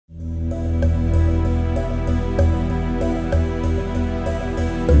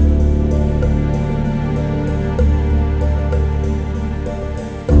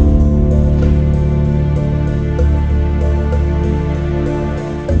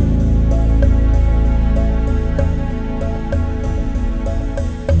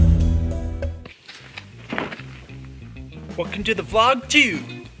welcome to the vlog 2.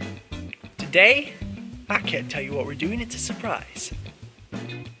 Today, I can't tell you what we're doing, it's a surprise.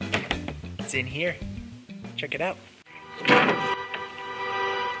 It's in here. Check it out.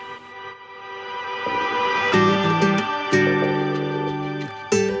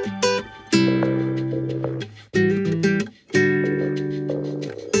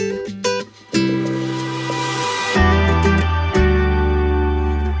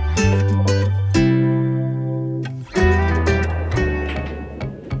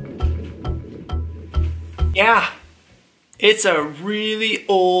 Yeah, it's a really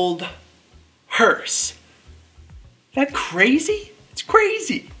old hearse. Is that crazy? It's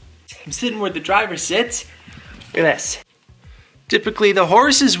crazy. I'm sitting where the driver sits. Look at this. Typically the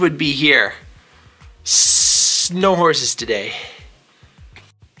horses would be here. No horses today.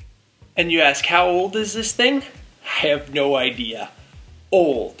 And you ask, how old is this thing? I have no idea.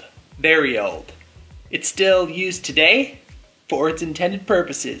 Old. Very old. It's still used today for its intended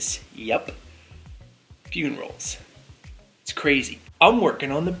purposes. Yep. Funerals. It's crazy. I'm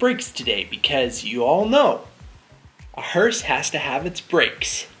working on the brakes today because you all know a hearse has to have its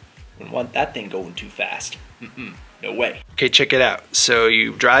brakes. Wouldn't want that thing going too fast. No way. Okay, check it out. So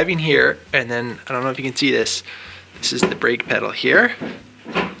you're driving here and then, I don't know if you can see this. This is the brake pedal here.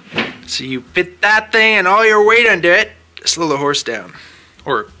 So you fit that thing and all your weight under it, slow the horse down.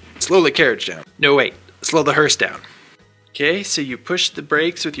 Or slow the carriage down. No, wait, slow the hearse down. Okay, so you push the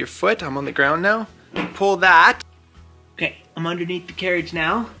brakes with your foot. I'm on the ground now. Pull that. Okay, I'm underneath the carriage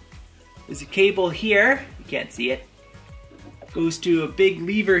now. There's a cable here. You can't see it. Goes to a big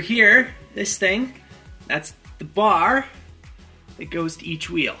lever here. This thing. That's the bar that goes to each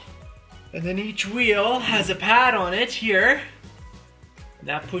wheel. And then each wheel has a pad on it here. And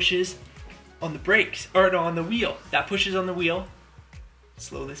that pushes on the brakes, or no, on the wheel. That pushes on the wheel.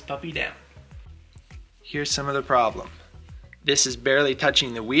 Slow this puppy down. Here's some of the problem. This is barely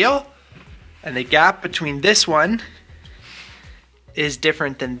touching the wheel. And the gap between this one is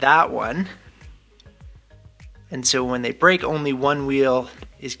different than that one. And so when they brake, only one wheel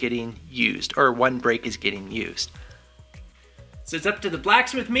is getting used, or one brake is getting used. So it's up to the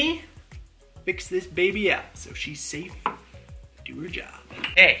blacksmith me, fix this baby up so she's safe to do her job.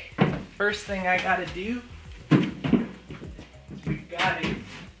 Hey, first thing I gotta do is we gotta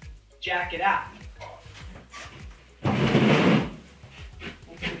jack it up.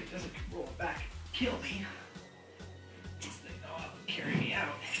 Back, kill me. This thing will carry me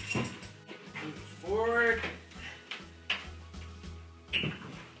out. Move forward.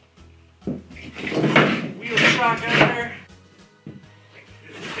 Wheel shock under.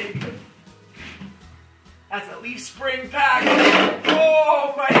 That's a leaf spring pack.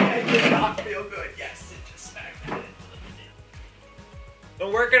 Oh, my head did not feel good. Yes, it just smacked my head a little bit.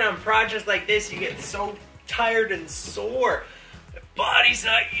 When working on projects like this, you get so tired and sore. Body's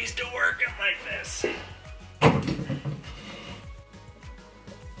not used to working like this.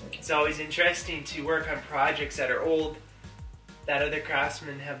 It's always interesting to work on projects that are old, that other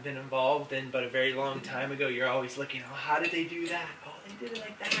craftsmen have been involved in, but a very long time ago. You're always looking, oh, how did they do that? Oh, they did it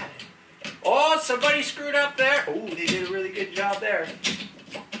like that. Oh, somebody screwed up there. Oh, they did a really good job there.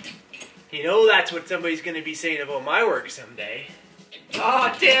 You know that's what somebody's going to be saying about my work someday.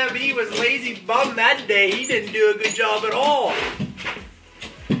 Oh, damn, he was lazy bum that day. He didn't do a good job at all.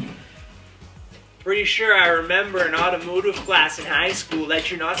 Pretty sure I remember in automotive class in high school that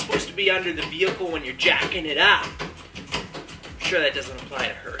you're not supposed to be under the vehicle when you're jacking it up. I'm sure that doesn't apply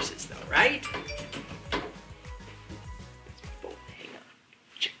to hearses though, right? Oh, hang on.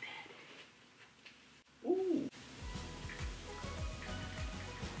 Check that. Ooh.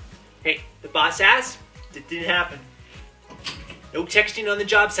 Hey, the boss asked. It didn't happen. No texting on the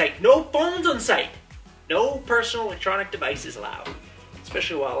job site. No phones on site. No personal electronic devices allowed.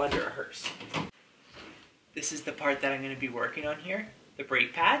 Especially while under a hearse. This is the part that I'm going to be working on here. The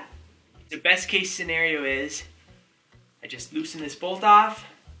brake pad. The best case scenario is I just loosen this bolt off.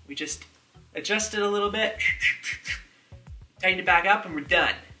 We just adjust it a little bit. Tighten it back up and we're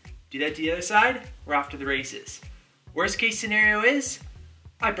done. Do that to the other side. We're off to the races. Worst case scenario is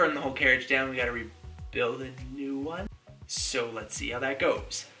I burn the whole carriage down. We got to rebuild a new one. So let's see how that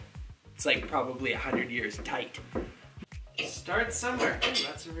goes. It's like probably 100 years tight. Start somewhere. Oh,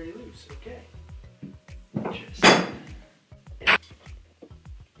 that's already loose. Okay. Just.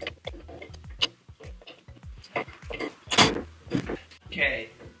 Okay,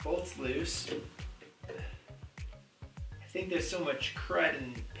 bolt's loose. I think there's so much crud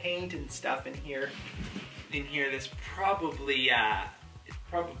and paint and stuff in here. This probably it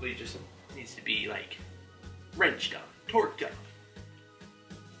probably just needs to be like wrenched up, torqued up.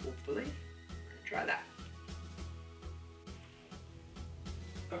 Hopefully, try that.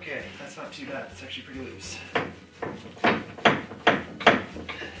 Okay, that's not too bad. It's actually pretty loose.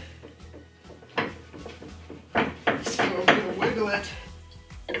 So I'm gonna wiggle it.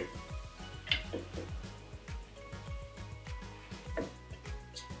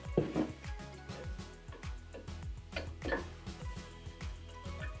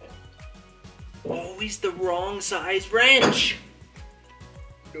 Always the wrong size wrench.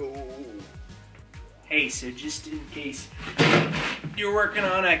 No. Hey, so just in case you're working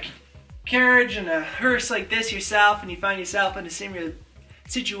on a carriage and a hearse like this yourself and you find yourself in a similar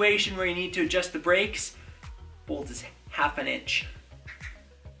situation where you need to adjust the brakes, bolt is 1/2 inch.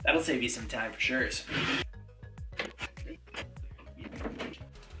 That'll save you some time for sure.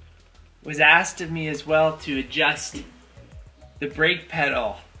 Was asked of me as well to adjust the brake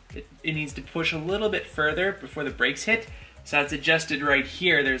pedal. It needs to push a little bit further before the brakes hit. So that's adjusted right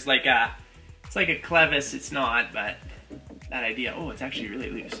here. There's like it's like a clevis, it's not, but that idea. Oh, it's actually really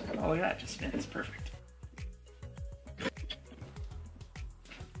loose. Oh, look at that, just spins, perfect.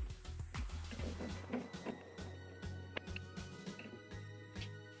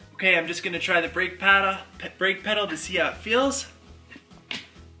 Okay, I'm just gonna try the brake pedal to see how it feels.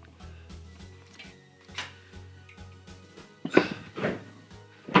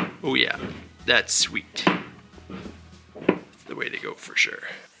 Oh yeah, that's sweet. That's the way to go for sure.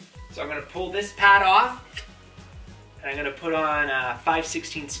 So I'm gonna pull this pad off, and I'm gonna put on a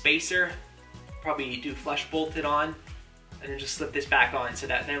 5/16 spacer, probably do flush bolt it on, and then just slip this back on so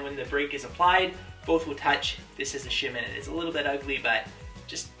that then when the brake is applied, both will touch. This has a shim in it. It's a little bit ugly, but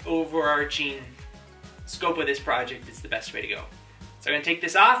just overarching scope of this project, it's the best way to go. So I'm gonna take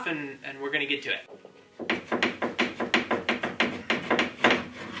this off and we're gonna get to it.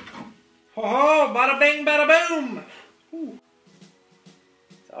 Oh, bada bing, bada boom! Ooh.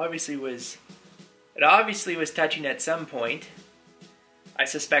 It obviously was touching at some point. I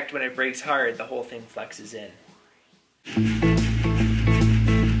suspect when it brakes hard, the whole thing flexes in.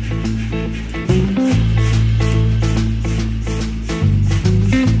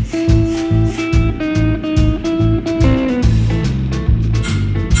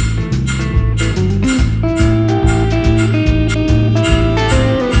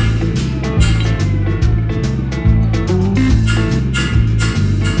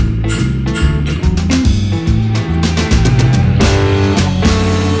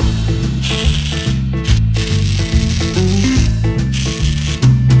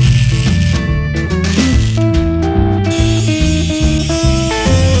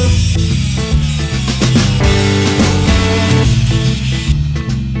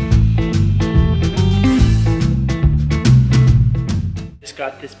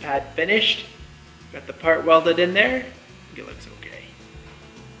 Got this pad finished, got the part welded in there. I think it looks okay.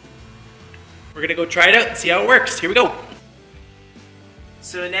 We're gonna go try it out and see how it works. Here we go.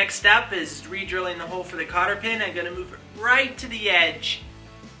 So the next step is re-drilling the hole for the cotter pin. I'm gonna move it right to the edge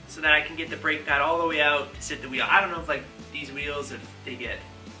so that I can get the brake pad all the way out to sit the wheel. I don't know if like these wheels, if they get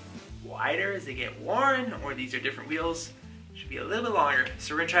wider as they get worn, or these are different wheels. Should be a little bit longer.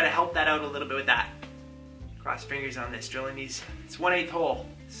 So we're gonna try to help that out a little bit with that. Cross fingers on this, drilling these. It's 1/8 hole,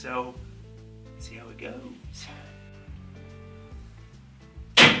 so let's see how it goes.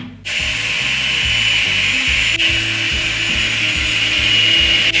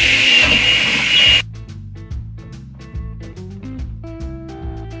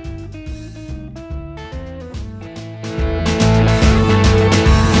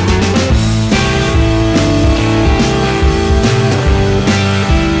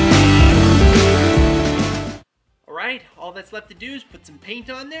 All that's left to do is put some paint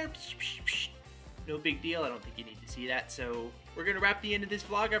on there. No big deal, I don't think you need to see that. So we're gonna wrap the end of this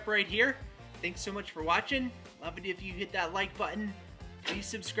vlog up right here. Thanks so much for watching. Love it if you hit that like button. Please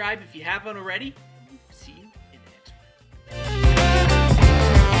subscribe if you haven't already.